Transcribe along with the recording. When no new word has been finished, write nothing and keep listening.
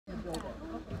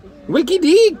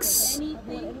wikiDeeks!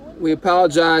 We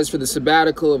apologize for the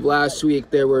sabbatical of last week.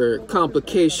 There were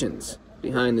complications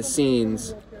behind the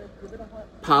scenes,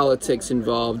 politics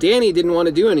involved. Dani didn't want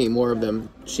to do any more of them.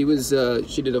 She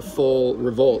did a full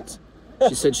revolt.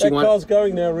 She said she wanted. Car's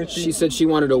going now, Richie. She said she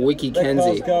wanted a wiki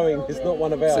Kenzie. That car's going. It's not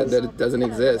one of ours. Said that it doesn't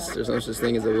exist. There's no such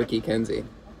thing as a wiki Kenzie.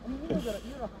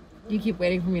 You keep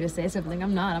waiting for me to say something.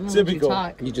 I'm not. I'm gonna let you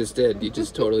talk. You just did. You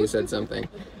just totally said something.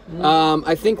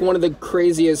 I think one of the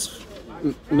craziest,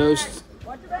 most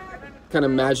kind of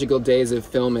magical days of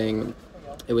filming,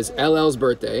 it was LL's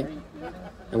birthday,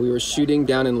 and we were shooting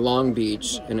down in Long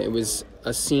Beach, and it was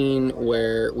a scene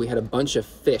where we had a bunch of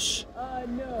fish.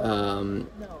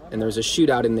 And there was a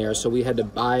shootout in there, so we had to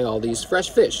buy all these fresh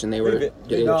fish, and they had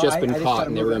just been caught,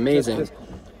 and they were amazing.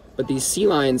 But these sea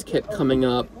lions kept coming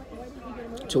up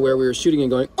to where we were shooting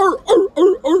and going, "Arr, arr,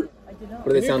 arr, arr." What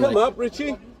do they sound like? Come up,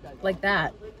 Richie. Like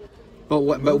that. But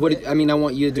what? I mean, I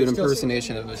want you to do an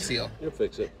impersonation of a seal. You'll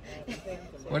fix it.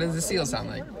 What does the seal sound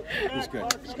like? It's good.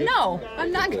 No,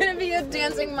 I'm not gonna be a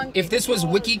dancing monkey. If this was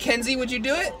Wiki Kenzie, would you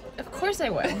do it? Of course I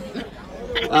would.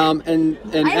 And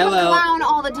I'm LL, a clown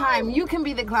all the time. You can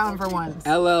be the clown for once.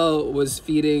 LL was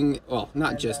feeding, well,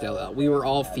 not just LL. We were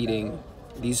all feeding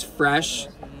these freshly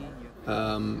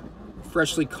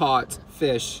caught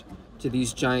fish to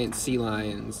these giant sea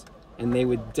lions, and they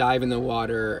would dive in the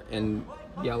water and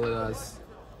yell at us.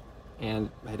 And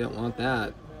I don't want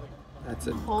that. That's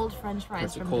a cold French fries.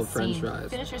 That's a from cold the French scene. fries.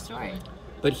 Finish your story.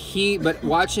 But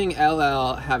watching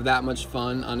LL have that much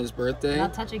fun on his birthday.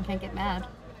 Not touching, can't get mad.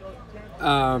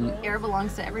 Air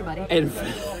belongs to everybody.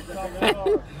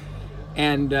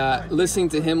 And listening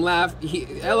to him laugh,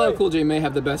 LL Cool J may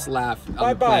have the best laugh on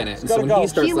the planet. And so when he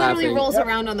starts laughing, he literally rolls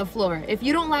around on the floor. If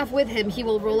you don't laugh with him, he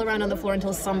will roll around on the floor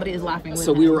until somebody is laughing with him.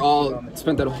 So we were all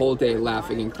spent that whole day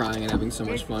laughing and crying and having so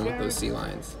much fun with those sea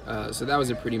lions. So that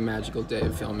was a pretty magical day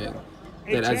of filming.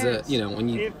 That as a, you know,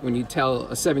 when you tell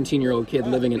a 17-year-old kid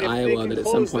living in Iowa that at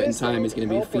some point in time he's going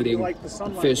to be feeding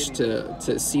fish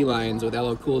to sea lions with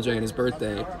LL Cool J on his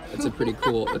birthday, that's a pretty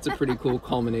cool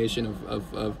culmination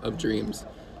of dreams.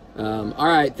 All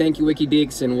right, thank you,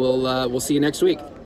 wikiDeeks, and we'll see you next week.